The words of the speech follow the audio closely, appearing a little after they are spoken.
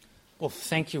Well,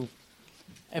 thank you,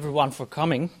 everyone, for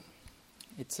coming.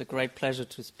 It's a great pleasure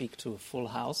to speak to a full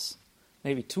house,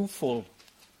 maybe too full,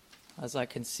 as I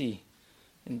can see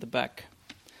in the back.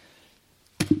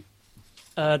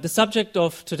 The subject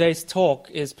of today's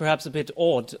talk is perhaps a bit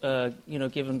odd,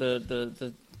 given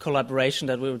the collaboration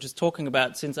that we were just talking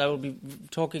about, since I will be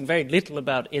talking very little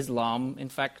about Islam. In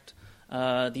fact,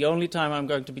 the only time I'm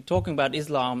going to be talking about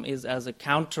Islam is as a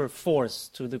counter force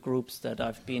to the groups that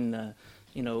I've been,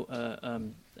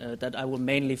 that I will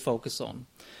mainly focus on.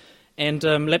 And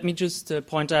let me just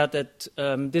point out that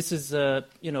this is,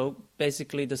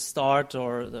 basically the start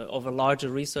of a larger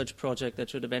research project that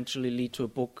should eventually lead to a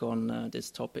book on this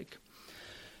topic.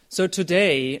 So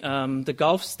today, the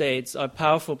Gulf states are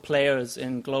powerful players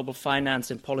in global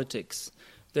finance and politics.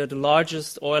 They're the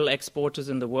largest oil exporters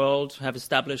in the world, have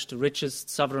established the richest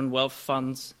sovereign wealth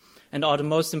funds, and are the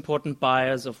most important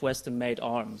buyers of Western-made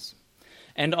arms,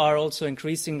 and are also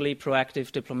increasingly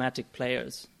proactive diplomatic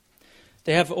players.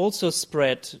 They have also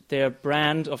spread their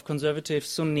brand of conservative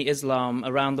Sunni Islam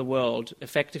around the world,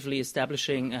 effectively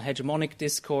establishing a hegemonic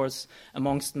discourse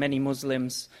amongst many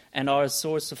Muslims, and are a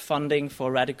source of funding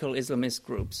for radical Islamist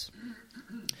groups.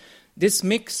 This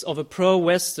mix of a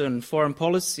pro-Western foreign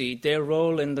policy, their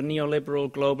role in the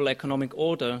neoliberal global economic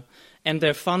order, and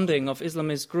their funding of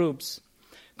Islamist groups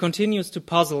continues to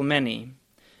puzzle many.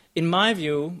 In my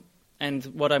view, and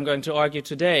what I'm going to argue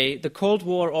today, the Cold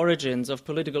War origins of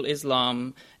political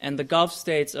Islam and the Gulf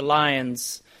states'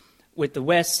 alliance with the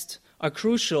West are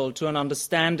crucial to an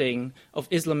understanding of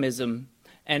Islamism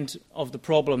and of the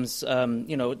problems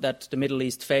that the Middle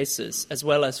East faces, as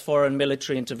well as foreign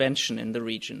military intervention in the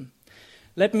region.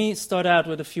 Let me start out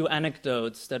with a few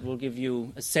anecdotes that will give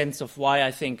you a sense of why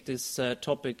I think this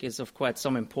topic is of quite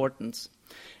some importance.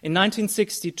 In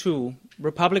 1962,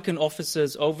 Republican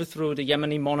officers overthrew the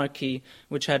Yemeni monarchy,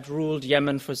 which had ruled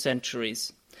Yemen for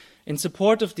centuries. In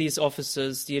support of these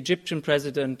officers, the Egyptian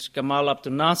president Gamal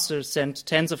Abdel Nasser sent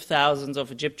tens of thousands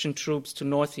of Egyptian troops to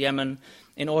North Yemen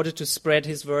in order to spread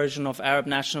his version of Arab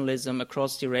nationalism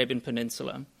across the Arabian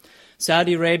Peninsula.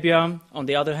 Saudi Arabia, on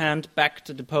the other hand, backed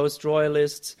the deposed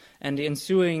royalists, and the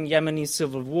ensuing Yemeni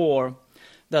civil war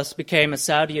thus became a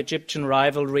Saudi-Egyptian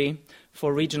rivalry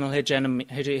for regional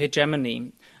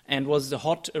hegemony, and was the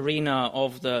hot arena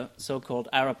of the so-called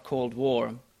Arab Cold War.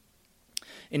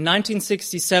 In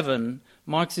 1967,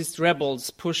 Marxist rebels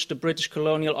pushed the British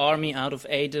colonial army out of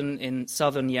Aden in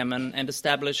southern Yemen and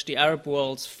established the Arab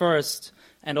world's first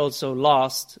and also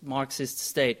last Marxist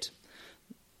state.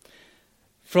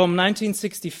 From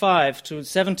 1965 to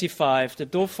 75, the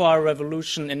Dhofar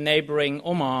revolution in neighboring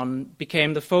Oman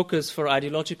became the focus for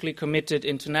ideologically committed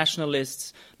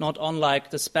internationalists, not unlike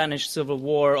the Spanish Civil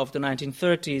War of the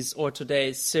 1930s or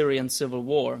today's Syrian Civil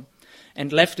War.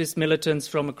 And leftist militants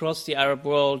from across the Arab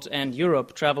world and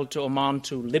Europe traveled to Oman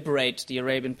to liberate the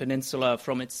Arabian Peninsula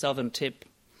from its southern tip.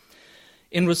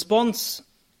 In response,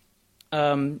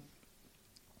 a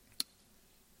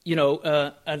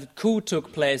coup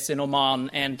took place in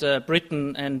Oman, and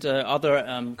Britain and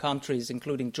other countries,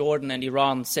 including Jordan and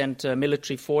Iran, sent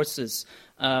military forces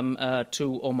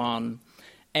to Oman.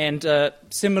 And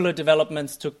similar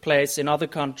developments took place in other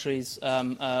countries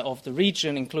of the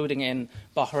region, including in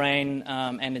Bahrain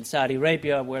and in Saudi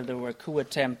Arabia, where there were coup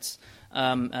attempts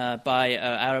by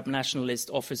Arab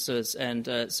nationalist officers and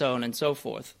so on and so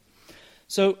forth.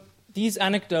 So these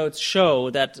anecdotes show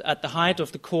that at the height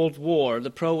of the Cold War, the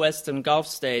pro-Western Gulf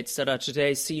states that are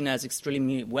today seen as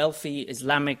extremely wealthy,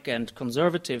 Islamic and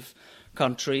conservative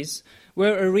countries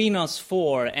were arenas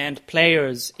for and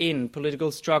players in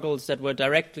political struggles that were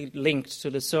directly linked to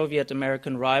the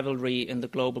Soviet-American rivalry in the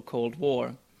global Cold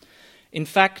War. In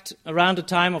fact, around the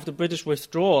time of the British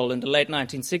withdrawal in the late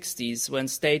 1960s, when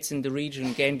states in the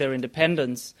region gained their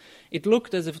independence, it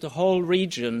looked as if the whole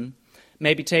region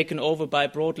may be taken over by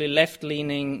broadly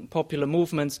left-leaning popular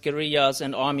movements, guerrillas,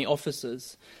 and army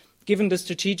officers. Given the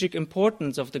strategic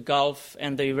importance of the Gulf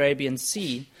and the Arabian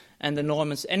Sea and the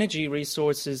enormous energy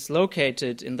resources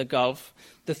located in the Gulf,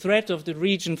 the threat of the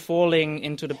region falling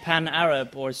into the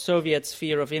pan-Arab or Soviet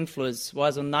sphere of influence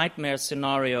was a nightmare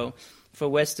scenario for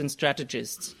Western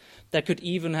strategists that could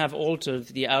even have altered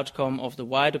the outcome of the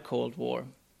wider Cold War.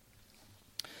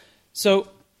 So,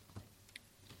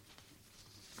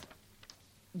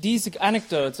 these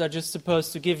anecdotes are just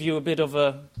supposed to give you a bit of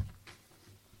a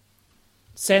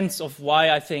sense of why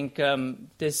I think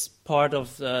this part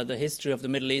of the history of the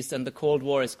Middle East and the Cold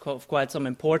War is of quite some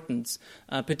importance,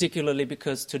 particularly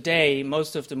because today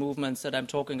most of the movements that I'm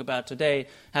talking about today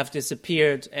have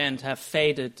disappeared and have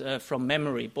faded from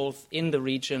memory, both in the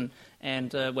region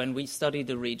and when we study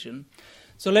the region.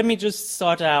 So let me just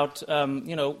start out,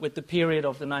 with the period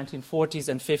of the 1940s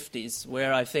and 50s,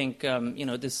 where I think,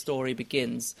 this story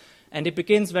begins. And it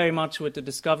begins very much with the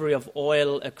discovery of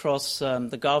oil across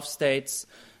the Gulf states,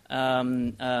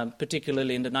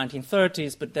 particularly in the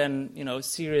 1930s, but then,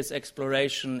 serious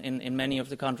exploration in many of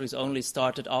the countries only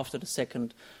started after the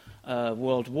Second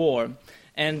World War.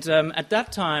 And at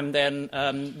that time, then,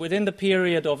 within the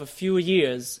period of a few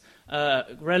years,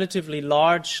 relatively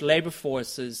large labor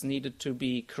forces needed to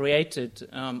be created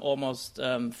almost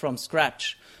from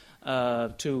scratch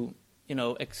to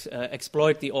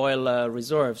exploit the oil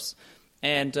reserves.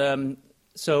 And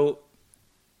so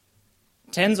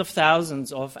tens of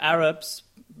thousands of Arabs,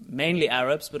 mainly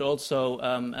Arabs, but also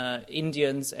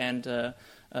Indians and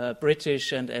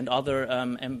British and other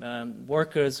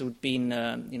workers who'd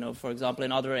been, for example,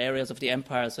 in other areas of the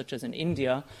empire, such as in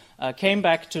India, came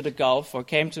back to the Gulf or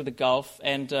came to the Gulf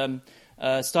and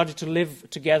started to live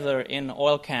together in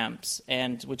oil camps,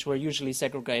 and which were usually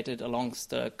segregated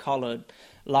alongst colored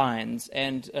lines.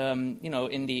 And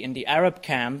in the Arab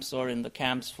camps or in the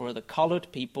camps for the colored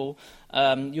people,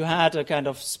 you had a kind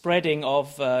of spreading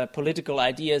of political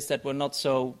ideas that were not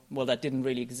so that didn't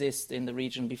really exist in the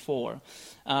region before.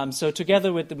 So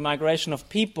together with the migration of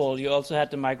people, you also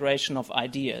had the migration of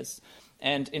ideas.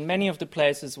 And in many of the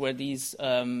places where these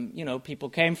people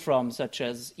came from, such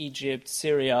as Egypt,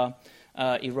 Syria,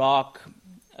 Iraq,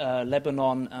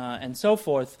 Lebanon, and so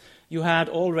forth, you had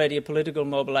already a political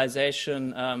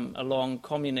mobilization along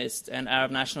communist and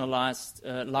Arab nationalist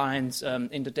lines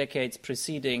in the decades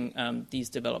preceding these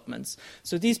developments.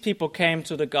 So these people came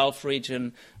to the Gulf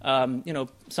region.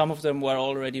 Some of them were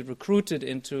already recruited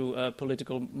into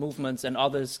political movements, and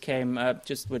others came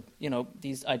just with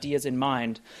these ideas in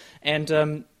mind.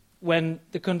 And when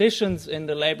the conditions in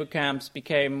the labor camps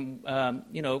became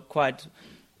quite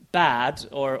bad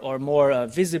or more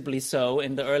visibly so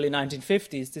in the early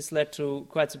 1950s, this led to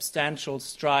quite substantial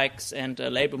strikes and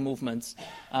labor movements,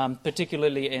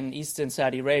 particularly in eastern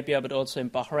Saudi Arabia, but also in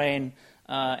Bahrain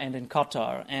and in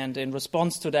Qatar. And in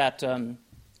response to that,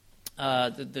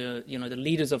 the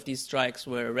leaders of these strikes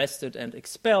were arrested and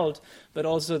expelled, but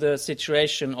also the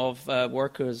situation of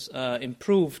workers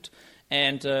improved.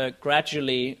 And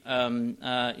gradually,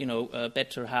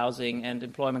 better housing and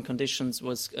employment conditions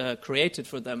was created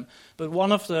for them. But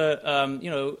one of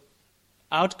the,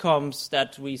 outcomes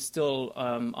that we still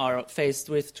are faced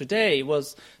with today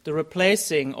was the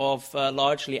replacing of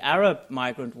largely Arab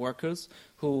migrant workers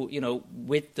who,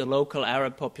 with the local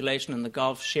Arab population in the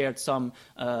Gulf shared some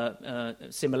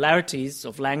similarities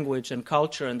of language and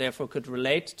culture and therefore could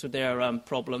relate to their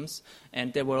problems.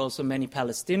 And there were also many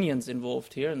Palestinians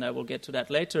involved here, and I will get to that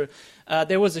later.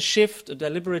 There was a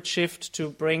deliberate shift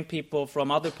to bring people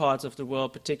from other parts of the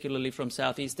world, particularly from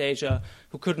Southeast Asia,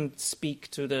 who couldn't speak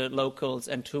to the locals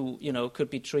and who, could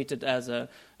be treated as a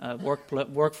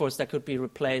workforce that could be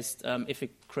replaced if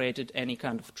it created any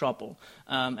kind of trouble.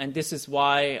 And this is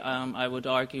why I would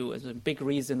argue is a big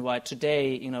reason why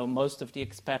today, most of the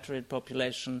expatriate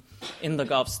population in the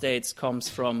Gulf states comes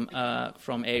from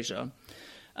Asia.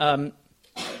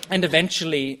 And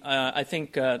eventually, I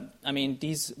think,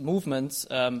 these movements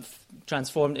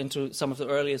transformed into some of the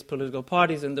earliest political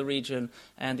parties in the region,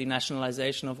 and the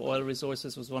nationalization of oil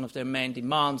resources was one of their main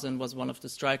demands and was one of the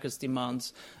strikers'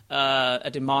 demands, a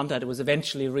demand that was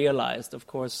eventually realized, of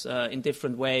course, in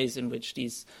different ways in which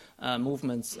these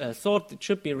movements thought it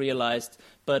should be realized.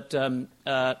 But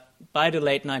by the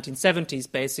late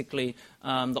 1970s, basically,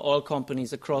 the oil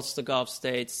companies across the Gulf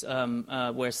states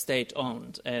were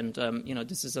state-owned. And,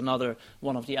 this is another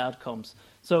one of the outcomes.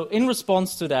 So in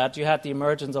response to that, you had the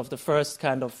emergence of the first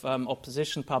kind of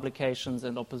opposition publications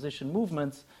and opposition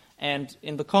movements. And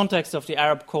in the context of the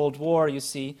Arab Cold War, you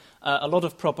see a lot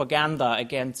of propaganda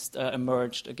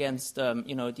emerged against,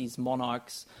 these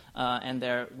monarchs and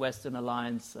their Western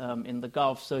alliance in the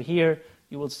Gulf. So here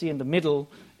you will see in the middle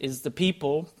is the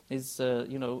people,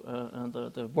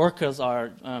 the workers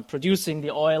are producing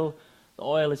the oil. The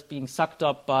oil is being sucked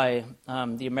up by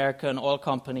the American oil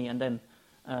company, and then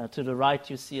to the right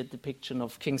you see a depiction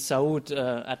of King Saud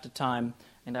at the time.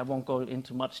 And I won't go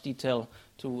into much detail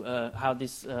to how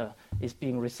this is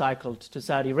being recycled to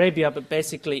Saudi Arabia, but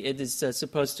basically it is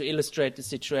supposed to illustrate the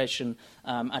situation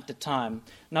at the time.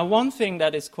 Now, one thing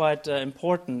that is quite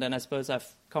important, and I suppose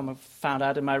I've found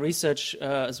out in my research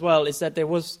as well, is that there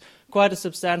was quite a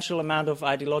substantial amount of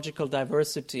ideological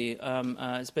diversity,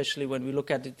 especially when we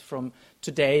look at it from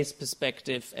today's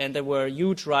perspective. And there were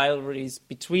huge rivalries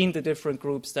between the different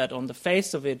groups that on the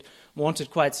face of it wanted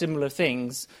quite similar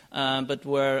things, but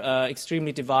were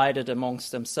extremely divided amongst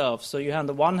amongst themselves. So you, on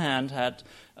the one hand, had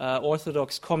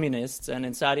Orthodox communists, and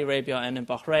in Saudi Arabia and in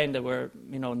Bahrain there were,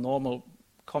 normal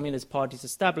communist parties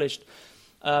established.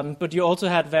 But you also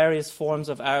had various forms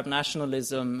of Arab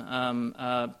nationalism,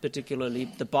 particularly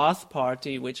the Ba'ath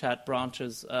Party, which had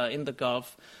branches in the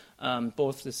Gulf,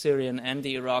 both the Syrian and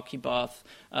the Iraqi Ba'ath.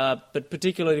 But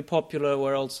particularly popular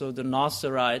were also the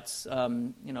Nasserites,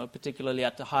 particularly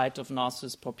at the height of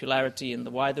Nasser's popularity in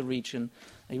the wider region.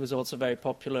 He was also very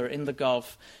popular in the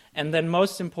Gulf. And then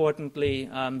most importantly,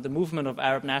 the movement of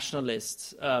Arab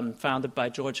nationalists, founded by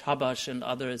George Habash and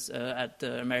others at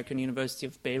the American University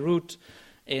of Beirut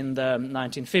in the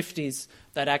 1950s,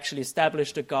 that actually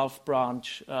established a Gulf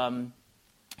branch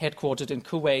headquartered in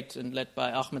Kuwait and led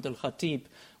by Ahmed al-Khatib,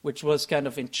 which was kind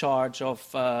of in charge of,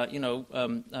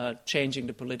 changing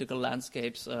the political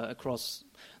landscapes across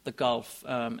the Gulf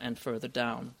and further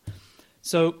down.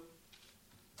 So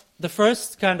the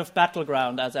first kind of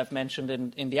battleground, as I've mentioned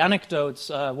in the anecdotes,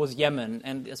 was Yemen.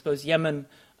 And I suppose Yemen,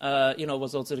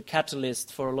 was also the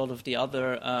catalyst for a lot of the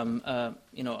other,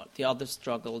 the other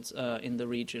struggles in the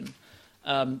region.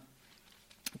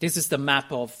 This is the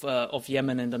map of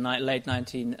Yemen in the late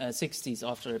 1960s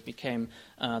after it became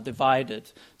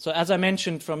divided. So as I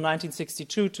mentioned, from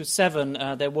 1962 to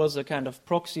 7, there was a kind of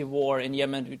proxy war in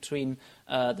Yemen between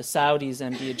the Saudis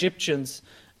and the Egyptians.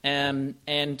 And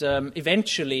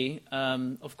eventually,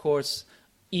 of course,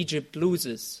 Egypt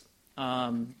loses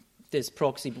this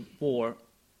proxy war,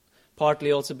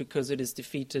 partly also because it is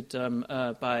defeated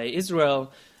by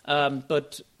Israel,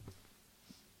 but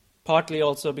partly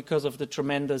also because of the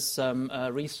tremendous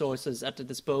resources at the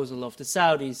disposal of the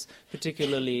Saudis,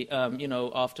 particularly,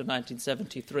 after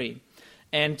 1973.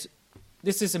 And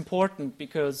this is important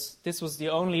because this was the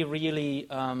only really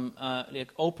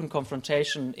open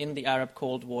confrontation in the Arab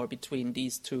Cold War between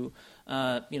these two,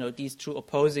 these two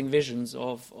opposing visions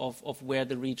of where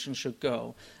the region should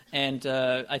go. And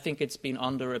I think it's been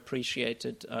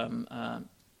underappreciated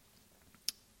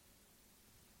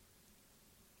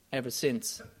ever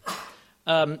since.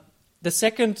 The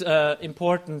second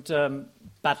important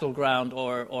battleground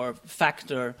or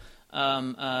factor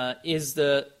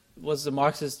was the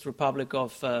Marxist Republic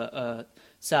of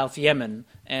South Yemen.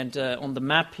 And on the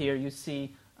map here you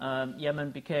see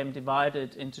Yemen became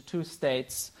divided into two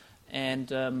states,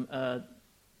 and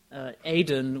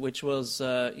Aden, which was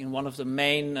one of the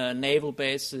main naval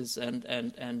bases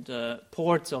and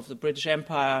ports of the British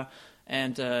Empire,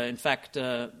 and in fact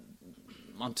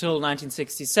until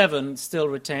 1967 still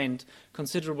retained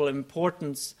considerable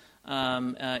importance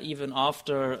even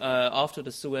after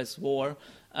the Suez War.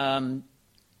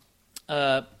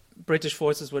 British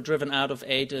forces were driven out of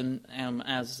Aden,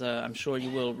 as I'm sure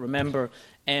you will remember,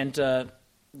 and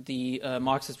the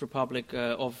Marxist Republic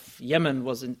of Yemen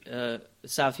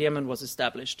South Yemen was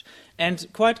established. And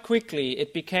quite quickly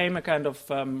it became a kind of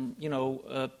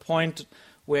a point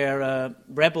where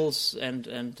rebels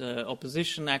and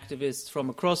opposition activists from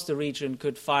across the region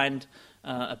could find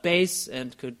a base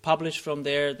and could publish from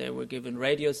there. They were given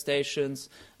radio stations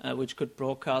which could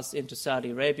broadcast into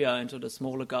Saudi Arabia, into the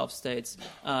smaller Gulf states,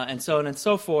 and so on and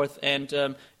so forth.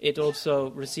 And it also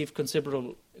received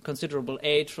considerable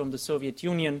aid from the Soviet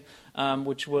Union,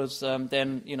 which was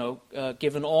then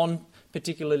given on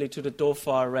particularly to the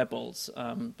Dhofar rebels.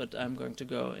 But I'm going to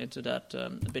go into that a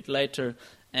bit later.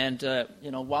 And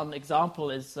one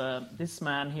example is this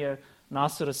man here,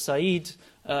 Nasser Said,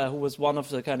 who was one of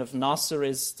the kind of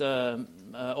Nasserist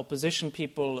opposition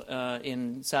people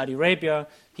in Saudi Arabia.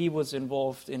 He was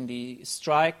involved in the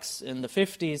strikes in the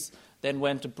 50s, then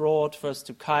went abroad, first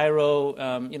to Cairo,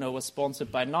 was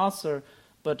sponsored by Nasser.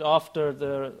 But after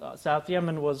the South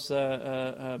Yemen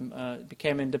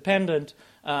became independent,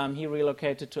 he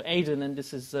relocated to Aden, and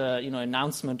this is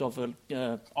announcement of an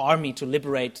army to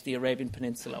liberate the Arabian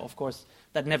Peninsula. Of course,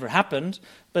 that never happened,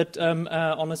 but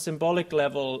on a symbolic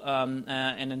level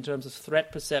and in terms of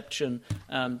threat perception,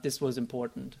 this was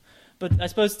important. But I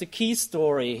suppose the key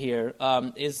story here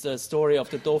is the story of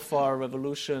the Dhofar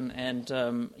revolution and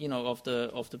of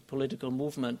the political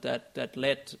movement that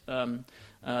led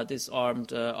this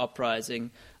armed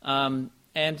uprising.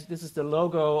 And this is the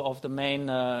logo of the main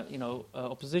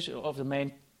opposition, of the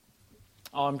main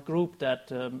armed group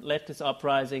that led this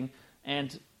uprising.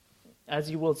 And as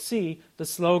you will see, the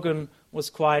slogan was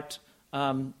quite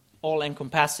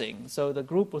all-encompassing. So the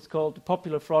group was called the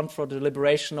Popular Front for the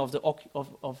Liberation of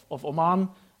Oman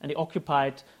and the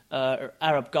Occupied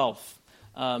Arab Gulf.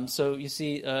 So you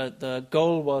see, the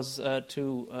goal was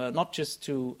to not just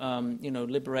to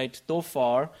liberate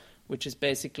Dhofar, which is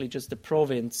basically just a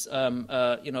province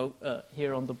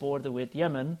here on the border with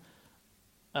Yemen,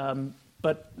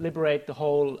 but liberate the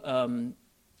whole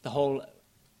the whole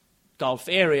Gulf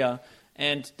area.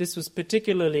 And this was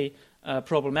particularly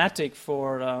problematic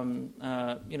for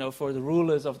for the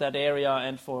rulers of that area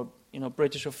and for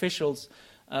British officials,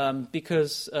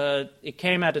 because it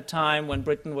came at a time when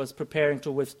Britain was preparing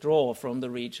to withdraw from the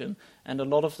region, and a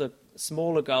lot of the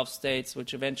smaller Gulf states,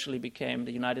 which eventually became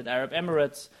the United Arab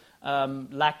Emirates,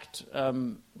 lacked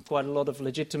quite a lot of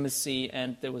legitimacy,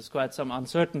 and there was quite some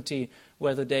uncertainty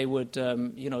whether they would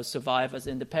survive as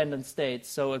independent states.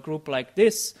 So a group like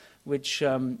this, which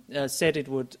said it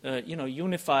would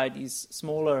unify these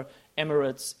smaller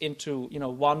emirates into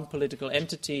one political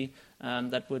entity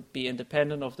that would be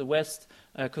independent of the West,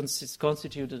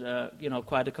 constituted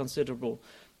quite a considerable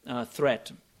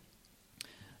threat.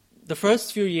 The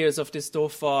first few years of this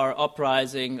Dhofar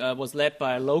uprising was led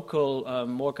by a local,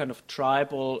 more kind of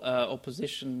tribal,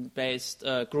 opposition-based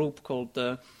group called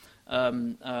the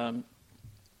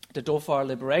Dhofar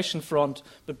Liberation Front.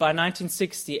 But by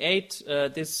 1968,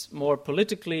 this more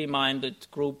politically minded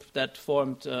group that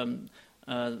formed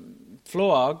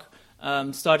FLOAG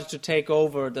started to take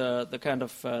over the kind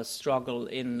of struggle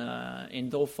in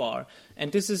Dhofar.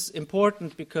 And this is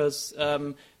important because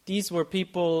these were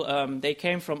people, they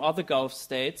came from other Gulf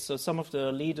states, so some of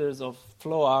the leaders of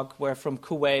FLOAG were from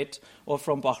Kuwait or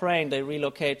from Bahrain. They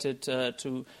relocated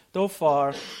to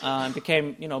Dhofar and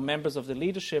became members of the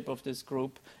leadership of this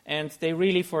group, and they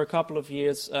really for a couple of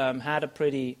years had a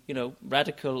pretty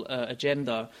radical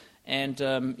agenda, and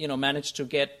managed to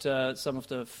get some of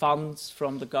the funds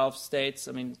from the Gulf states,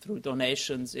 through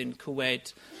donations in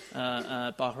Kuwait,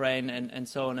 Bahrain, and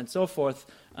so on and so forth,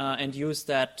 and used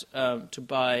that to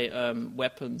buy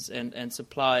weapons and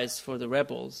supplies for the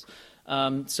rebels.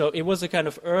 So it was a kind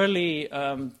of early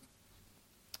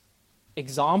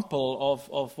example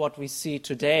of what we see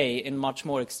today in much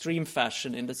more extreme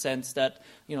fashion, in the sense that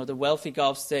the wealthy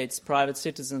Gulf states, private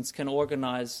citizens can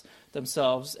organize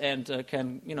themselves and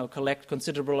can collect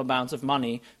considerable amounts of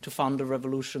money to fund a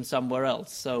revolution somewhere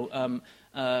else. So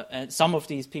and some of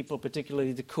these people,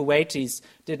 particularly the Kuwaitis,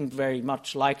 didn't very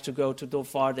much like to go to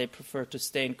Dhofar. They preferred to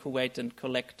stay in Kuwait and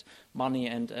collect money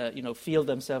and feel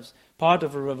themselves part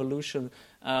of a revolution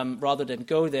rather than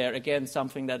go there. Again,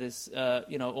 something that is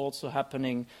also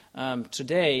happening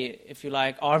today, if you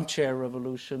like, armchair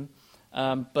revolution.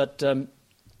 But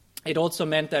it also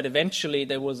meant that eventually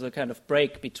there was a kind of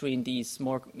break between these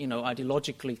more,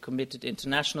 ideologically committed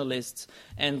internationalists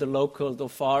and the local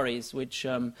Dhofaris, which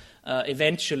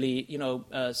eventually,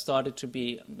 started to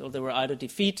be, they were either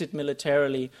defeated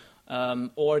militarily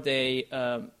or they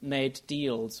made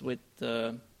deals with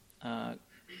the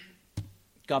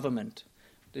government.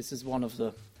 This is one of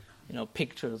the,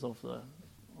 pictures of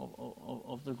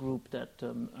the group that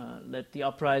led the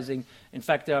uprising. In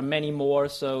fact, there are many more.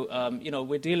 So,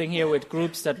 we're dealing here with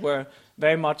groups that were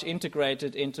very much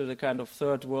integrated into the kind of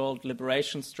third world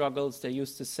liberation struggles. They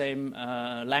used the same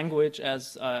language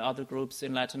as other groups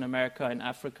in Latin America and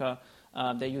Africa.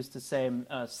 They used the same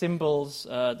symbols,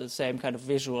 the same kind of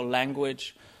visual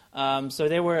language. So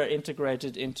they were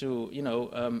integrated into,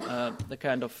 the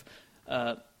kind of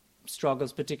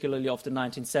struggles, particularly of the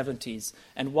 1970s.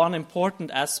 And one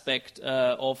important aspect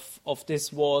of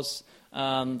this was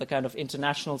the kind of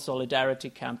international solidarity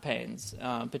campaigns,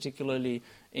 particularly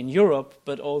in Europe,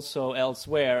 but also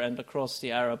elsewhere and across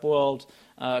the Arab world,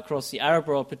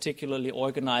 particularly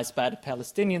organized by the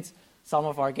Palestinians. Some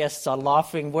of our guests are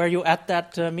laughing. Were you at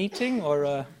that meeting?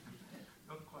 Or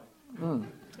Not quite.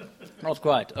 Not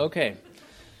quite, okay.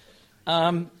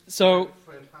 So...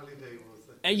 Fred Halliday was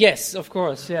there. Yes, of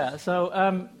course, yeah. So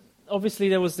obviously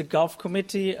there was the Gulf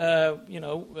Committee,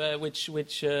 which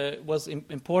was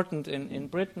important in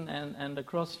Britain and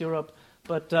across Europe.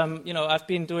 But, I've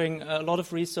been doing a lot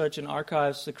of research in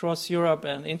archives across Europe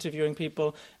and interviewing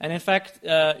people. And in fact,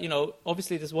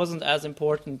 obviously this wasn't as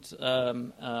important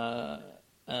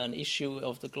an issue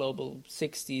of the global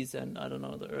 60s and,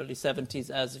 the early 70s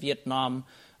as Vietnam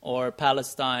or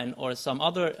Palestine or some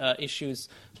other issues.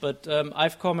 But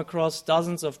I've come across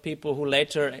dozens of people who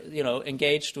later,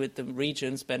 engaged with the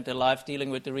region, spent their life dealing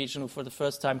with the region, who for the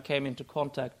first time came into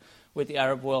contact with the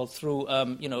Arab world through,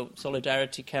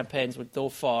 solidarity campaigns with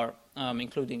Dhofar,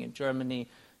 including in Germany,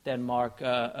 Denmark,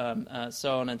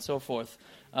 so on and so forth.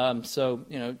 So,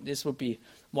 this would be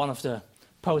one of the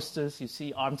posters. You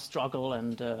see armed struggle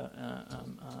and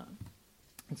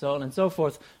so on and so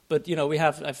forth. But,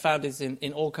 I found this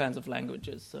in all kinds of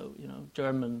languages. So,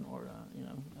 German or,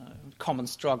 common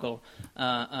struggle,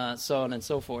 so on and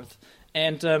so forth.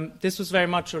 And this was very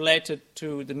much related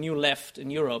to the new left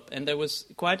in Europe. And there was,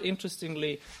 quite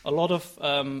interestingly, a lot of,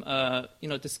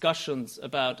 discussions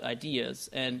about ideas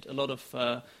and a lot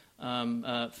of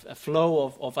a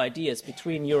flow of ideas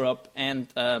between Europe and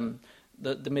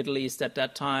the Middle East at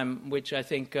that time, which I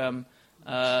think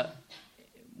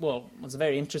was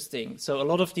very interesting. So a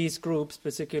lot of these groups,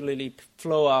 particularly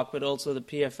FLOAC, but also the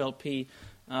PFLP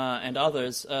and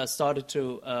others, started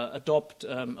to adopt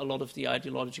a lot of the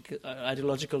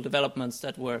ideological developments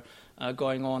that were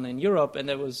going on in Europe, and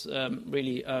there was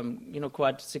really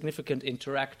quite significant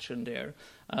interaction there,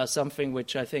 something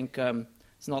which I think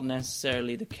is not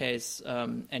necessarily the case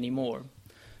anymore.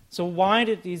 So why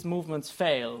did these movements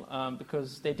fail?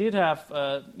 Because they did have,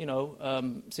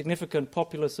 significant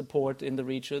popular support in the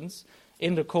regions.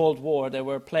 In the Cold War, there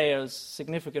were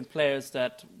significant players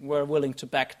that were willing to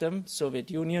back them,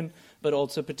 Soviet Union, but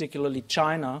also particularly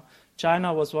China.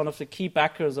 China was one of the key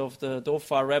backers of the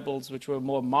Dhofar rebels, which were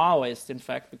more Maoist, in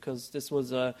fact, because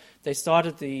they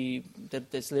started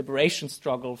this liberation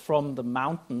struggle from the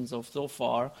mountains of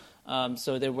Dhofar.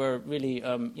 So they were really,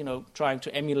 trying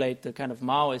to emulate the kind of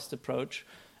Maoist approach.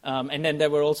 And then there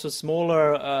were also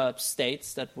smaller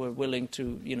states that were willing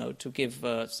to give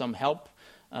some help.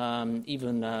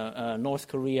 Even North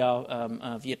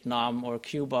Korea, Vietnam, or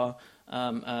Cuba,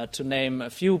 to name a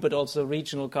few, but also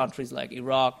regional countries like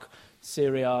Iraq,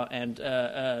 Syria, and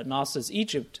Nasser's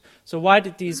Egypt. So why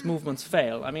did these movements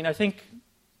fail? I mean, I think,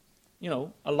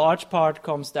 a large part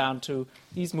comes down to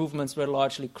these movements were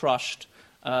largely crushed,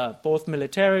 both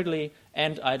militarily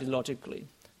and ideologically.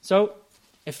 So,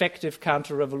 effective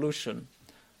counter-revolution.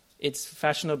 It's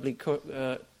fashionably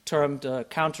termed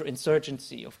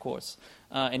counterinsurgency, of course.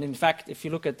 And in fact, if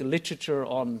you look at the literature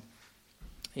on,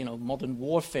 modern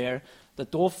warfare, the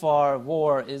Dhofar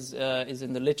War is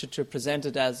in the literature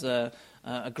presented as a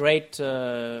great,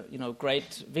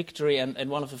 great victory and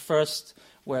one of the first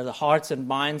where the hearts and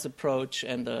minds approach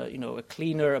and a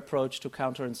cleaner approach to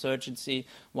counterinsurgency,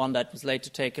 one that was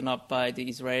later taken up by the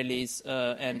Israelis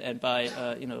and by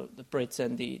the Brits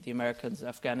and the Americans,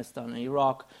 Afghanistan and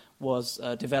Iraq, was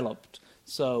developed.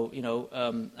 So,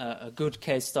 a good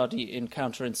case study in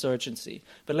counterinsurgency.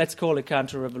 But let's call it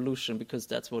counter-revolution because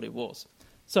that's what it was.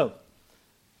 So,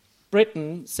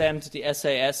 Britain sent the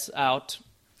SAS out.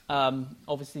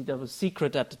 Obviously, that was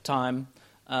secret at the time,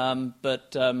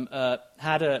 but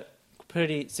had a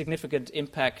pretty significant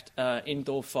impact in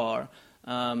Dhofar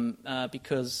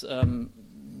because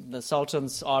the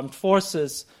Sultan's armed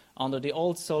forces under the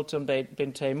old Sultan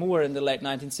bin Taimur in the late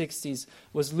 1960s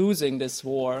was losing this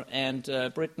war, and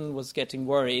Britain was getting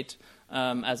worried,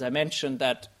 as I mentioned,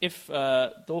 that if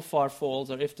Dhofar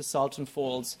falls or if the Sultan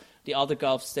falls, the other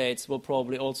Gulf states will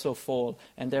probably also fall,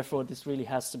 and therefore this really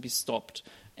has to be stopped.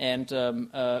 And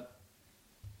the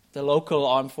local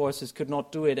armed forces could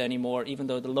not do it anymore, even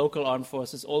though the local armed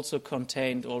forces also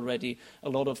contained already a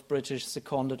lot of British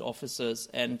seconded officers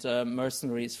and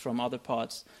mercenaries from other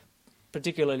parts,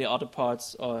 particularly other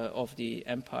parts of the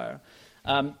empire.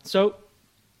 So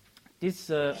this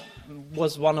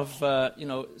was one of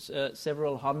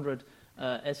several hundred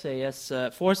SAS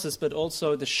forces, but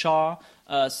also the Shah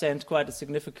sent quite a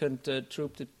significant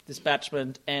troop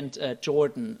dispatchment, and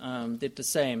Jordan did the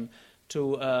same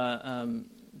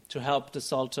to help the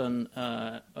Sultan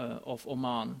of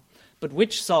Oman. But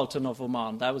which Sultan of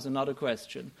Oman? That was another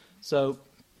question. So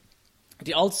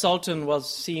the old Sultan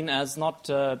was seen as not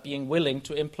being willing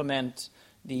to implement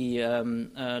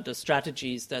the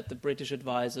strategies that the British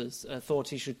advisors thought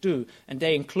he should do, and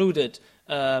they included,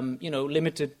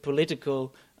 limited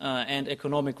political and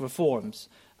economic reforms.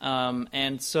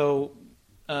 And so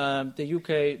the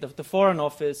UK, the Foreign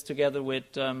Office, together with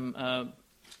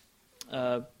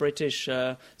British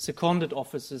seconded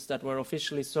officers that were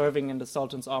officially serving in the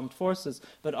Sultan's armed forces,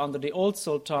 but under the old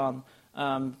Sultan,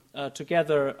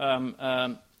 together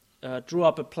drew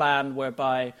up a plan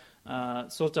whereby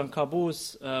Sultan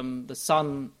Qaboos, the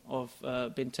son of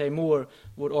bin Taimur,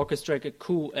 would orchestrate a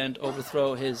coup and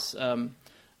overthrow his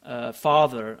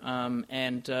father.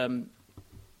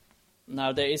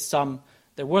 Now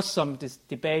there was some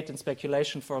debate and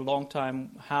speculation for a long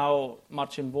time how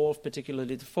much involved,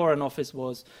 particularly the Foreign Office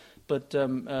was, but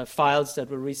files that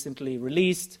were recently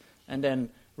released and then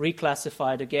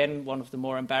reclassified again, one of the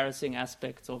more embarrassing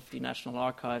aspects of the National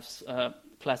Archives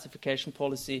classification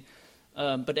policy.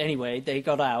 But anyway, they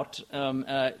got out,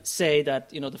 say that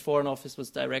the Foreign Office was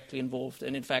directly involved,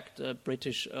 and in fact,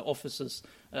 British officers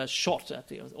shot at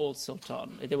the old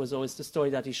Sultan. There was always the story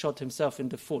that he shot himself in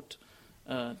the foot.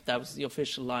 That was the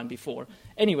official line before.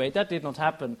 Anyway, that did not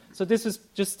happen. So this is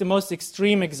just the most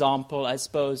extreme example, I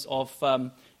suppose, of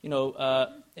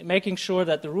making sure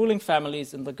that the ruling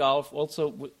families in the Gulf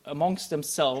also amongst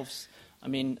themselves,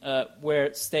 were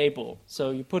stable.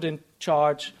 So you put in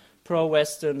charge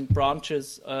pro-Western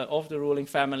branches of the ruling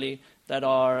family that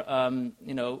are,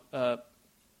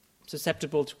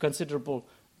 susceptible to considerable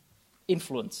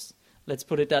influence. Let's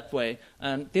put it that way.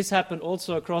 And this happened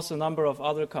also across a number of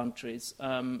other countries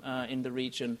in the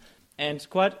region. And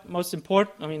quite most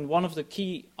important, one of the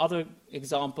key other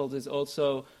examples is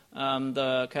also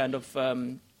the kind of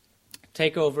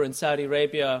takeover in Saudi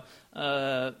Arabia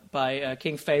by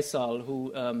King Faisal,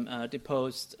 who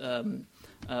deposed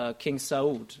King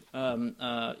Saud,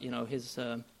 his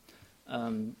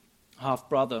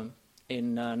half-brother,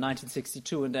 in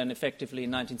 1962, and then effectively in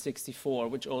 1964,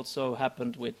 which also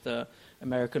happened with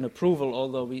American approval,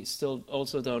 although we still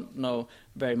also don't know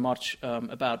very much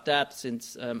about that,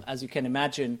 since, as you can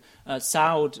imagine,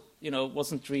 Saud,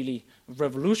 wasn't really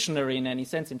revolutionary in any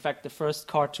sense. In fact, the first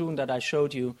cartoon that I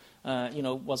showed you,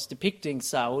 was depicting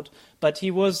Saud, but he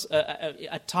was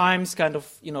at times kind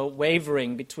of,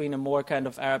 wavering between a more kind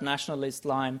of Arab nationalist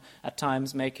line, at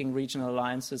times making regional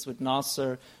alliances with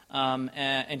Nasser,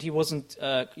 and he wasn't,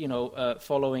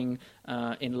 following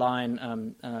in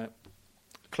line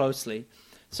closely.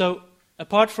 So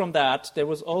apart from that, there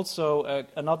was also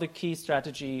another key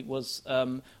strategy was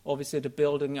obviously the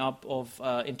building up of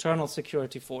internal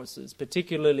security forces,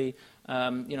 particularly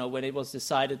when it was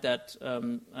decided that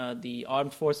the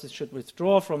armed forces should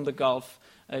withdraw from the Gulf.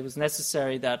 It was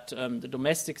necessary that the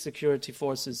domestic security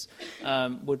forces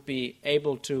would be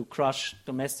able to crush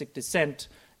domestic dissent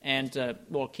and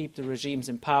keep the regimes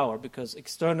in power, because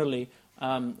externally,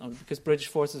 because British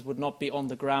forces would not be on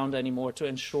the ground anymore to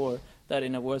ensure that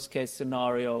in a worst-case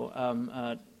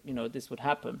scenario, this would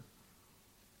happen.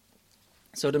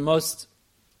 So the most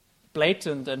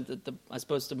blatant and I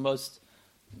suppose the most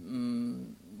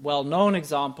well-known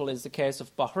example is the case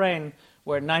of Bahrain,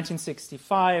 where in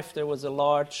 1965 there was a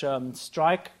large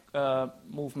strike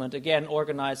movement, again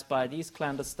organized by these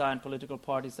clandestine political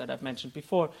parties that I've mentioned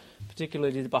before,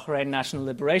 particularly the Bahrain National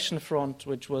Liberation Front,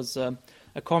 which was a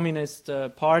communist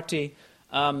party,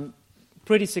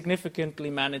 pretty significantly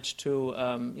managed to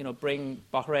bring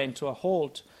Bahrain to a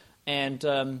halt.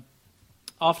 And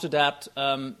after that,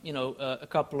 a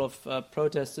couple of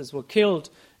protesters were killed,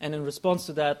 and in response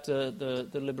to that, the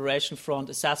Liberation Front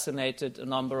assassinated a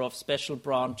number of special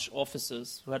branch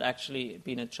officers who had actually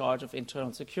been in charge of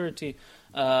internal security,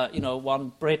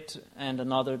 one Brit and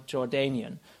another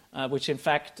Jordanian, which in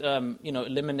fact,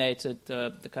 eliminated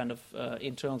the kind of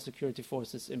internal security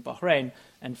forces in Bahrain,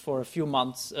 and for a few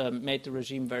months made the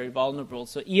regime very vulnerable.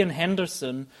 So Ian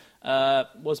Henderson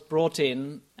was brought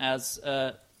in as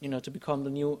to become the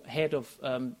new head of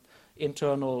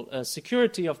internal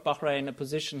security of Bahrain, a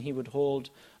position he would hold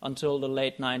until the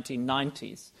late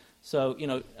 1990s. So,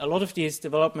 a lot of these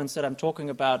developments that I'm talking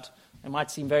about, it might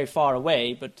seem very far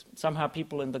away, but somehow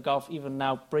people in the Gulf, even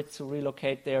now Brits who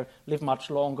relocate there, live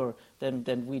much longer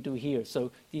than we do here.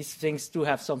 So these things do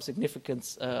have some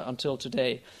significance until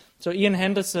today. So Ian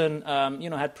Henderson,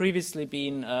 had previously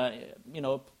been,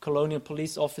 a colonial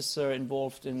police officer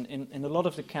involved in a lot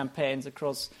of the campaigns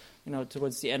across,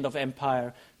 towards the end of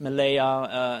empire,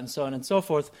 Malaya, and so on and so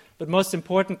forth. But most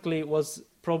importantly, was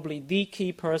probably the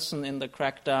key person in the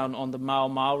crackdown on the Mau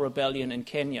Mau rebellion in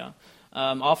Kenya.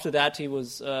 After that, he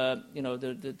was,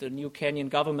 the new Kenyan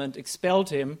government expelled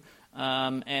him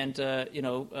and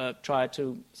tried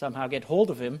to somehow get hold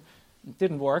of him. It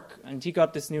didn't work, and he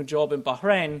got this new job in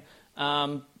Bahrain.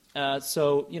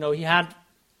 So he had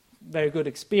very good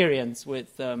experience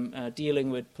with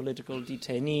dealing with political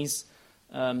detainees,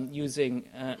 using,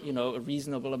 a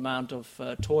reasonable amount of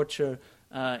torture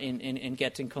in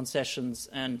getting concessions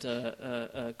and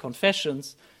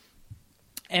confessions.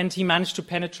 And he managed to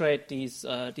penetrate these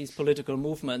political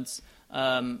movements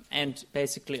and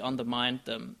basically undermined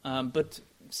them. But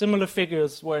similar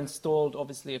figures were installed,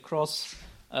 obviously, across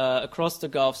the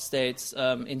Gulf states.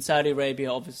 In Saudi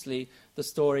Arabia, obviously, the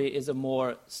story is a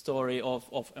more story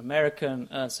of American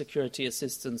security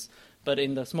assistance. But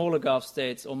in the smaller Gulf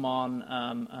states, Oman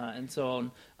and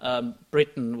so on,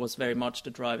 Britain was very much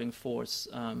the driving force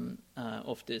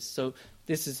of this. So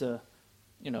this is a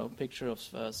picture of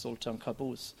Sultan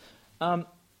Qaboos.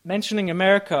 Mentioning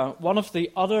America, one of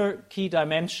the other key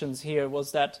dimensions here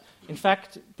was that, in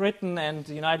fact, Britain and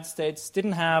the United States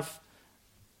didn't have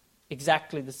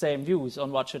exactly the same views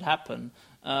on what should happen.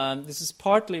 This is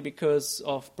partly because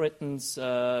of Britain's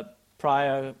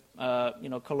prior,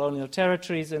 colonial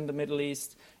territories in the Middle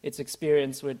East, its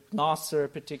experience with Nasser,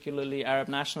 particularly Arab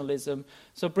nationalism.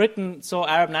 So Britain saw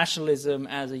Arab nationalism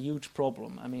as a huge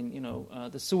problem. I mean,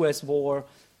 the Suez War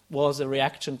was a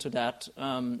reaction to that,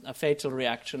 a fatal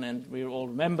reaction, and we all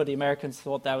remember the Americans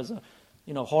thought that was a,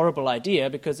 horrible idea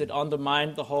because it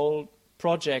undermined the whole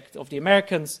project of the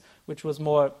Americans, which was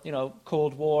more,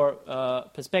 Cold War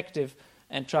perspective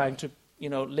and trying to,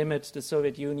 limit the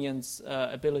Soviet Union's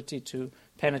ability to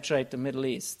penetrate the Middle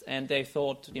East. And the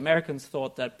Americans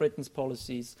thought that Britain's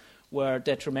policies were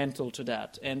detrimental to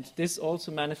that. And this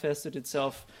also manifested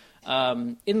itself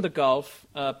in the Gulf,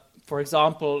 for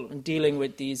example, in dealing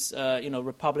with these,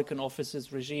 Republican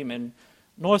officers regime in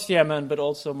North Yemen, but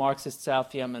also Marxist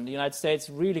South Yemen. The United States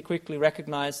really quickly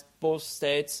recognized both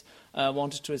states,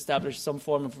 wanted to establish some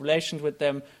form of relation with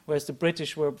them, whereas the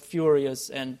British were furious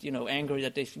and, angry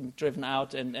that they've been driven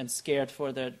out and scared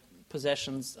for their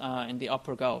possessions in the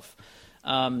Upper Gulf.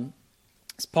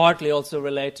 It's partly also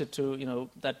related to,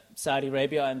 that Saudi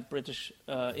Arabia and British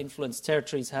influenced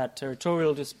territories had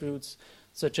territorial disputes,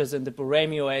 such as in the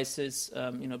Buraymi Oasis,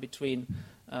 between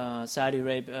Saudi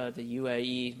Arabia, the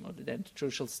UAE, or the then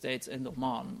Trucial States, and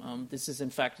Oman. This is, in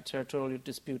fact, a territorial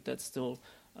dispute that still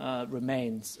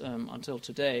remains until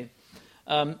today.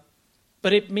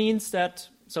 But it means that,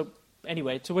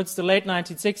 anyway, towards the late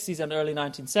 1960s and early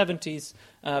 1970s,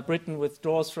 Britain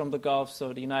withdraws from the Gulf,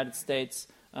 so the United States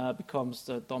becomes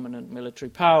the dominant military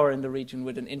power in the region,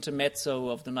 with an intermezzo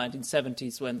of the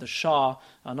 1970s when the Shah,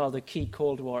 another key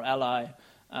Cold War ally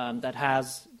that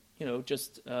has,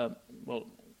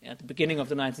 at the beginning of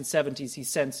the 1970s, he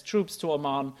sends troops to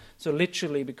Oman, so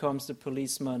literally becomes the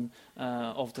policeman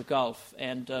of the Gulf.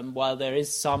 And while there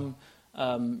is some,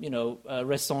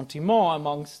 ressentiment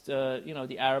amongst,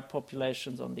 the Arab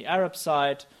populations on the Arab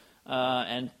side,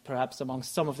 and perhaps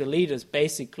amongst some of the leaders,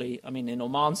 basically, in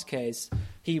Oman's case,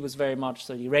 he was very much,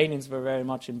 so the Iranians were very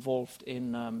much involved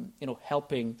in,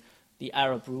 helping the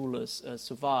Arab rulers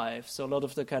survive. So a lot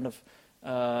of the kind of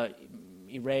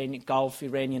Gulf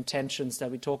Iranian tensions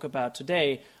that we talk about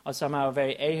today are somehow a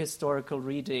very ahistorical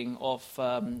reading of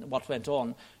what went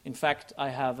on. In fact, I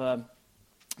have a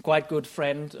quite good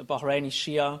friend, a Bahraini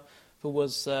Shia, who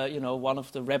was, one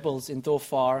of the rebels in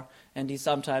Dhofar, and he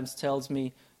sometimes tells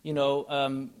me,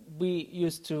 we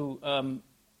used to,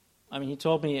 he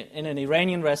told me in an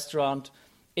Iranian restaurant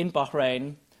in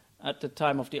Bahrain at the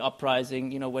time of the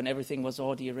uprising, when everything was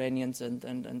all the Iranians and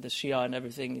the Shia and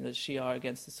everything, the Shia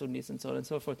against the Sunnis and so on and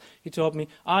so forth. He told me,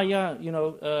 I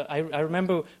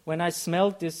remember when I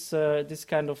smelled this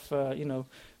kind of,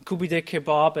 kubide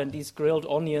kebab and these grilled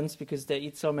onions, because they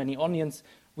eat so many onions,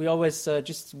 we always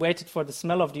just waited for the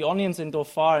smell of the onions in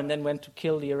Dhofar and then went to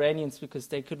kill the Iranians because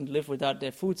they couldn't live without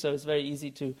their food, so it was very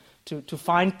easy to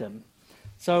find them.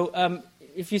 So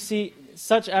if you see,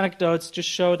 such anecdotes just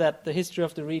show that the history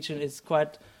of the region is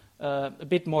quite a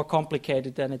bit more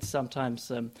complicated than it's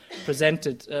sometimes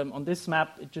presented. On this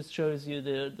map, it just shows you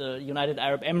the United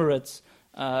Arab Emirates,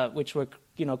 which were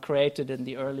created in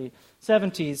the early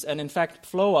 70s. And in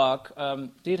fact,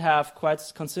 FLOAC did have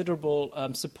quite considerable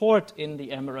support in the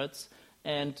Emirates.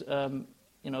 And,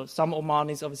 some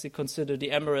Omanis obviously consider the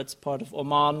Emirates part of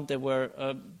Oman. There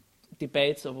were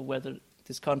debates over whether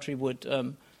this country would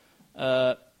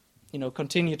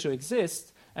continue to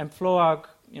exist. And FLOAC,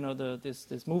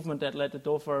 this movement that led the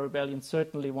Dhofar Rebellion,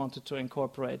 certainly wanted to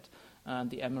incorporate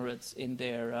the Emirates in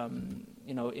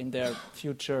their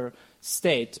future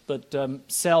state. But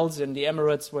cells in the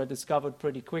Emirates were discovered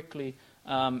pretty quickly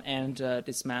and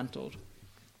dismantled.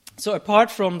 So apart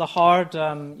from the hard,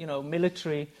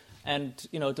 military and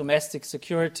domestic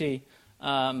security,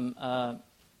 I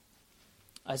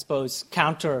suppose,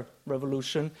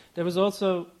 counter-revolution, there was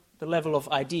also the level of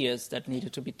ideas that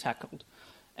needed to be tackled.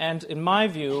 And in my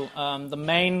view, the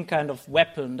main kind of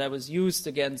weapon that was used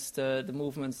against the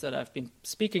movements that I've been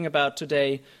speaking about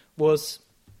today was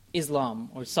Islam,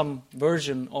 or some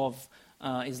version of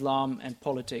Islam and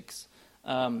politics.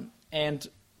 And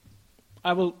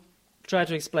I will try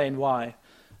to explain why.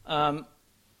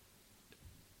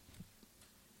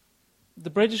 The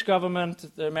British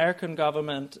government, the American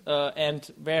government, and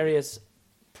various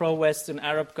pro-Western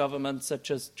Arab governments such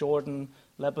as Jordan,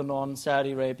 Lebanon,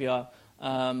 Saudi Arabia,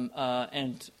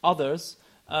 and others,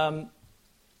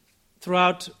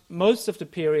 throughout most of the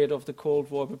period of the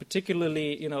Cold War, but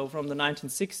particularly from the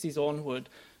 1960s onward,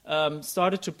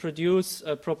 started to produce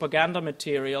propaganda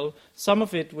material, some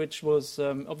of it which was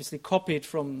obviously copied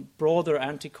from broader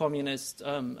anti-communist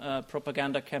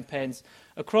propaganda campaigns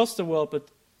across the world, but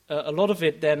a lot of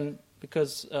it then,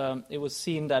 because it was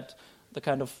seen that the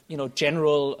kind of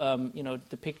general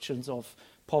depictions of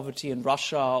poverty in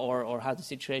Russia or how the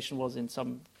situation was in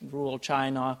some rural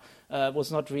China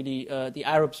was not really, the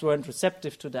Arabs weren't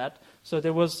receptive to that. So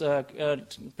there was,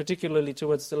 particularly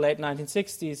towards the late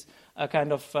 1960s, a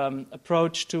kind of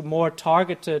approach to more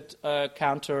targeted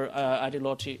counter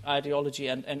ideology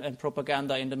and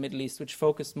propaganda in the Middle East, which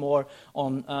focused more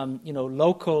on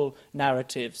local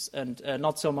narratives and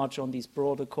not so much on these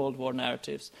broader Cold War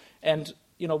narratives. And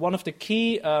one of the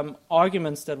key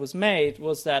arguments that was made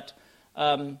was that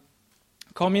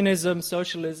communism,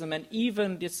 socialism, and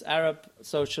even this Arab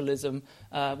socialism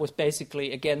was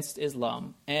basically against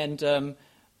Islam. And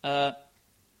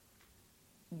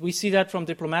we see that from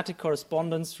diplomatic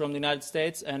correspondence from the United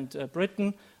States and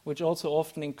Britain, which also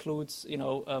often includes,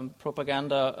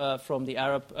 propaganda from the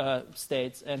Arab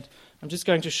states. And I'm just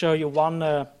going to show you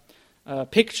one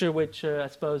picture, which I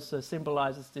suppose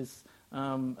symbolizes this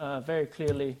very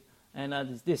clearly, and that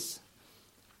is this.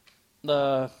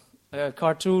 The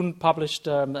cartoon published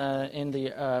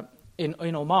in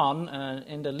Oman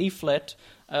in the leaflet,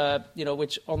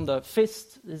 which on the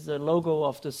fist is the logo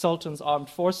of the Sultan's armed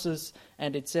forces,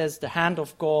 and it says the hand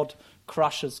of God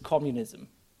crushes communism,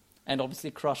 and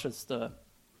obviously crushes the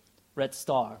Red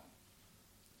Star.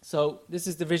 So this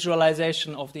is the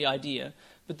visualization of the idea.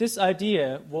 But this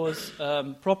idea was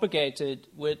propagated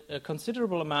with a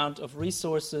considerable amount of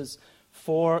resources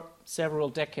for several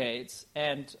decades,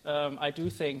 and I do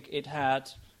think it had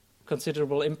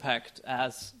considerable impact,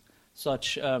 as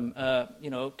such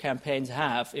campaigns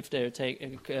have if they're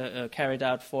carried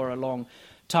out for a long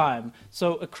time.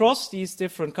 So across these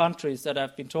different countries that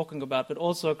I've been talking about, but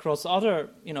also across other,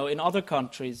 in other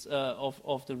countries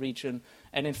of the region,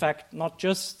 and in fact not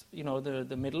just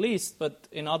the Middle East, but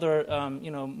in other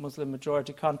Muslim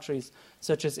majority countries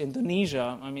such as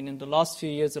Indonesia. I mean, in the last few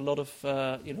years, a lot of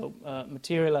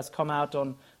material has come out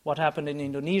on what happened in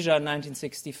Indonesia in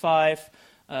 1965,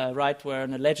 right, where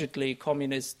an allegedly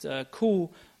communist coup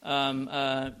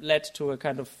led to a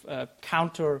kind of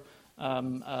counter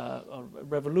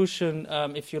revolution,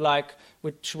 if you like,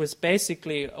 which was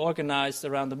basically organized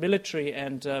around the military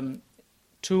and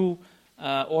two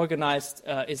organized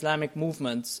Islamic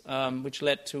movements, which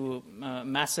led to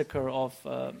massacre of,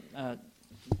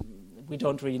 we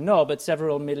don't really know, but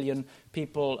several million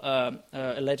people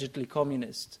allegedly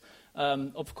communist.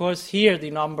 Of course, here the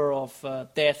number of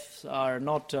deaths are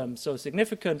not so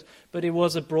significant, but it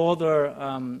was a broader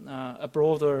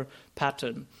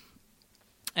pattern.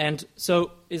 And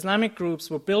so Islamic groups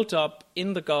were built up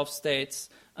in the Gulf states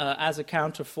as a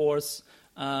counterforce,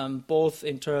 both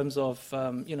in terms of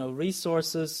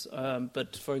resources,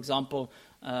 but for example,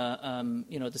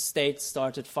 the state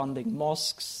started funding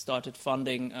mosques, started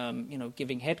funding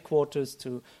giving headquarters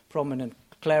to prominent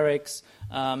clerics,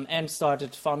 and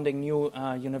started funding new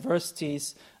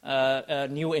universities,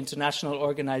 new international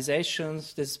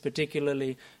organizations. This is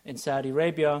particularly in Saudi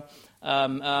Arabia.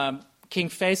 King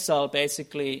Faisal,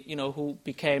 basically, who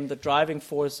became the driving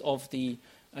force of the,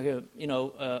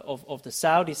 of the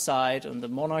Saudi side, on the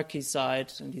monarchy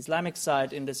side, and the Islamic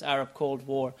side in this Arab Cold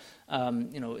War,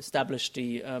 established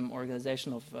the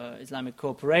Organization of Islamic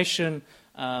Cooperation,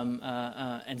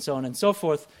 and so on and so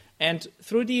forth. And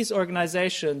through these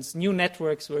organizations, new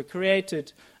networks were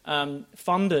created,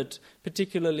 funded,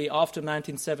 particularly after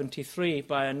 1973,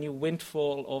 by a new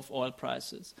windfall of oil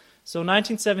prices. So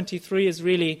 1973 is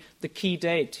really the key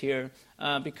date here,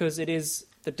 because it is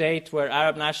the date where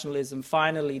Arab nationalism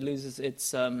finally loses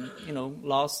its,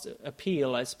 last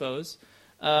appeal, I suppose.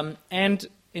 And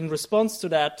in response to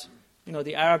that, the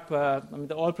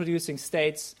the oil-producing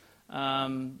states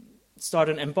start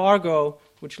an embargo,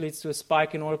 which leads to a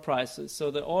spike in oil prices. So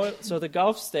the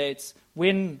Gulf states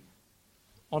win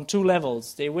on two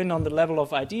levels. They win on the level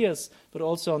of ideas, but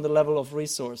also on the level of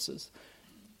resources.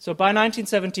 So by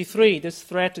 1973, this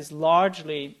threat is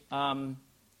largely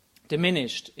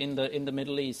diminished in the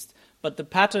Middle East. But the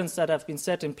patterns that have been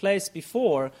set in place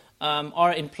before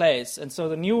are in place. And so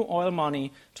the new oil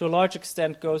money, to a large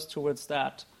extent, goes towards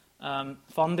that,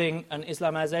 funding an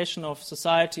Islamization of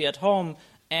society at home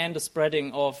and the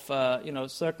spreading of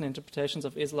certain interpretations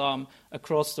of Islam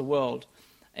across the world.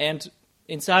 And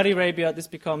in Saudi Arabia, this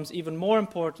becomes even more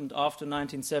important after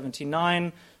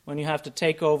 1979, when you have the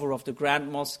takeover of the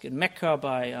Grand Mosque in Mecca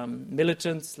by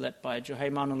militants led by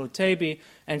Juhayman al-Utaybi,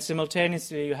 and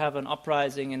simultaneously you have an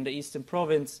uprising in the eastern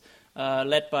province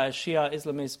led by a Shia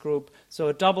Islamist group. So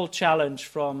a double challenge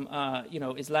from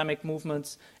Islamic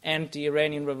movements and the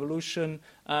Iranian Revolution,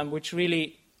 which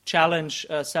really challenge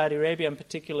Saudi Arabia, and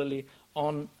particularly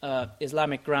on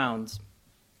Islamic grounds.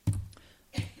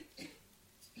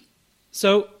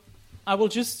 So I will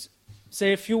just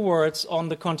say a few words on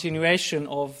the continuation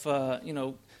of,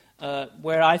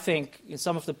 where I think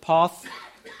some of the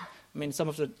some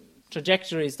of the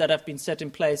trajectories that have been set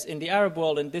in place in the Arab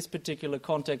world in this particular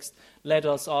context led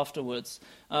us afterwards.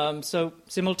 So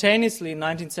simultaneously in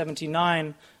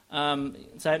 1979,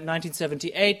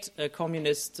 1978, a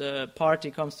communist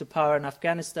party comes to power in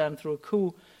Afghanistan through a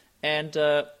coup, and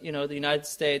the United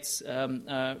States,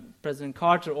 President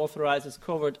Carter authorizes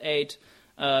covert aid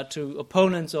to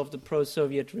opponents of the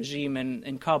pro-Soviet regime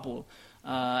in Kabul.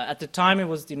 At the time, it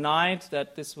was denied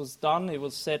that this was done. It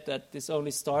was said that this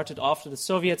only started after the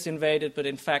Soviets invaded, but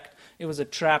in fact, it was a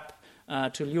trap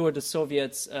to lure the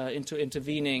Soviets into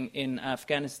intervening in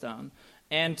Afghanistan.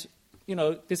 And,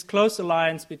 this close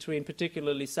alliance between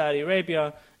particularly Saudi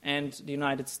Arabia and the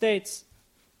United States,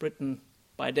 Britain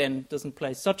by then doesn't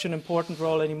play such an important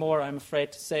role anymore, I'm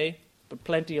afraid to say, but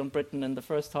plenty on Britain in the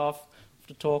first half of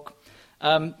the talk.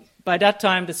 By that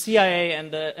time, the CIA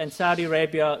and Saudi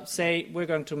Arabia say we're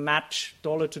going to match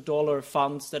dollar-to-dollar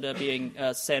funds that are being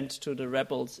sent to the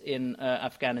rebels in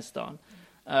Afghanistan.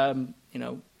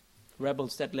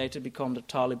 Rebels that later become the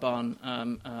Taliban,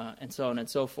 and so on and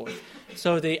so forth.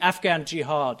 So the Afghan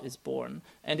jihad is born.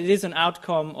 And it is an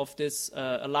outcome of this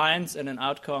alliance and an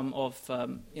outcome of,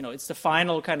 it's the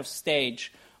final kind of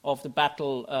stage of the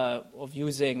battle of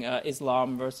using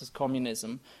Islam versus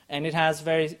communism. And it has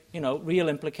very, real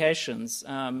implications.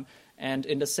 And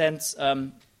in the sense,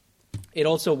 it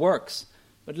also works.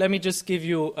 But let me just give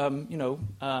you,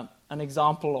 an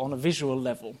example on a visual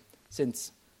level,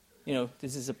 since,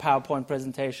 this is a PowerPoint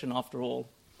presentation after all.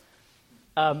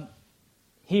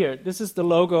 Here, this is the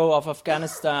logo of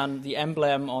Afghanistan, the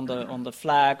emblem on the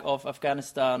flag of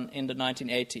Afghanistan in the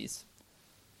 1980s.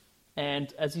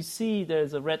 And as you see,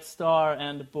 there's a red star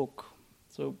and a book.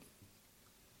 So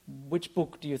which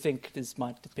book do you think this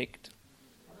might depict?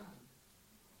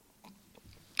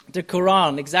 The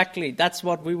Quran, exactly. That's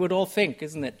what we would all think,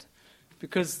 isn't it?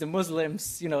 Because the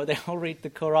Muslims, they all read the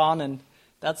Quran, and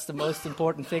that's the most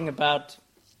important thing about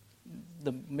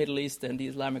the Middle East and the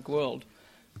Islamic world.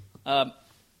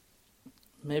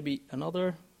 Maybe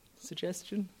another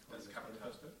suggestion?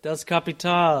 Das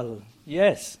Kapital.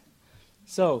 Yes.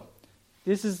 So,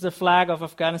 this is the flag of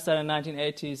Afghanistan in the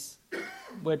 1980s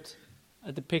with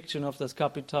a depiction of Das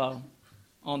Kapital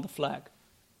on the flag.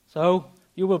 So,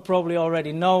 you will probably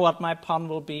already know what my pun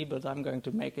will be, but I'm going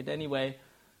to make it anyway.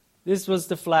 This was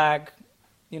the flag,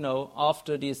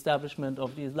 after the establishment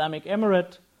of the Islamic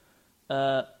Emirate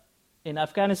in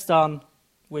Afghanistan,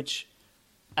 which,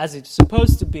 as it's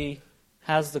supposed to be,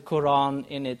 has the Quran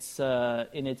in its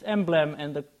emblem,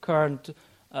 and the current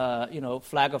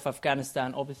flag of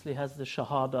Afghanistan obviously has the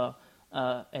Shahada,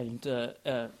 and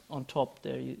on top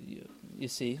there you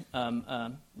see,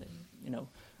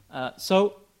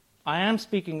 So I am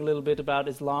speaking a little bit about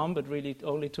Islam, but really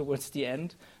only towards the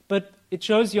end. But it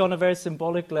shows you on a very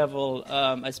symbolic level,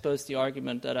 I suppose, the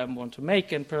argument that I want to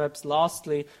make. And perhaps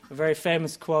lastly, a very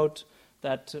famous quote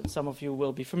that some of you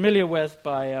will be familiar with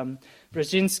by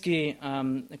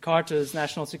Brzezinski, Carter's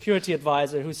national security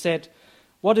advisor, who said,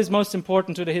 "What is most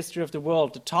important to the history of the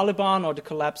world, the Taliban or the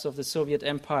collapse of the Soviet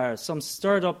Empire, some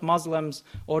stirred-up Muslims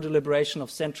or the liberation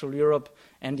of Central Europe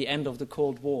and the end of the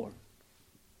Cold War?"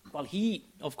 Well, he,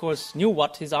 of course, knew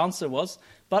what his answer was,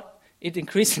 but it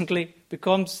increasingly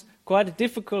becomes quite a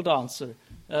difficult answer,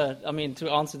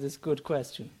 to answer this good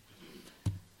question.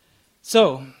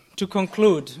 So, to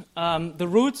conclude, the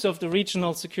roots of the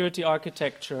regional security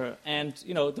architecture and,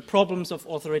 the problems of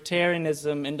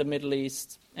authoritarianism in the Middle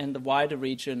East and the wider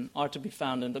region are to be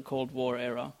found in the Cold War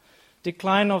era.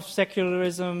 Decline of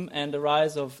secularism and the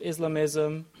rise of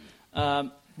Islamism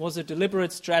was a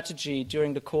deliberate strategy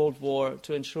during the Cold War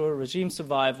to ensure regime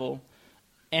survival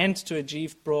and to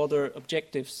achieve broader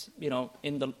objectives,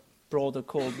 in the broader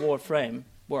Cold War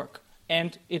framework.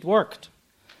 And it worked.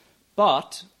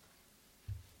 But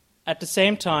at the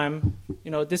same time,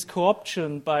 this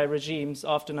co-option by regimes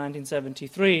after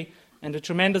 1973 and the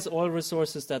tremendous oil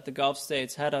resources that the Gulf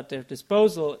states had at their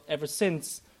disposal ever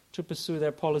since to pursue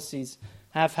their policies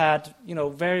have had,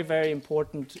 very, very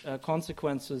important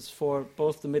consequences for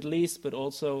both the Middle East, but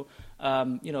also,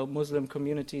 Muslim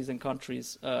communities and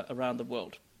countries around the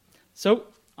world. So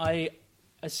I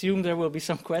assume there will be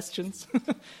some questions,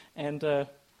 and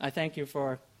I thank you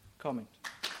for coming.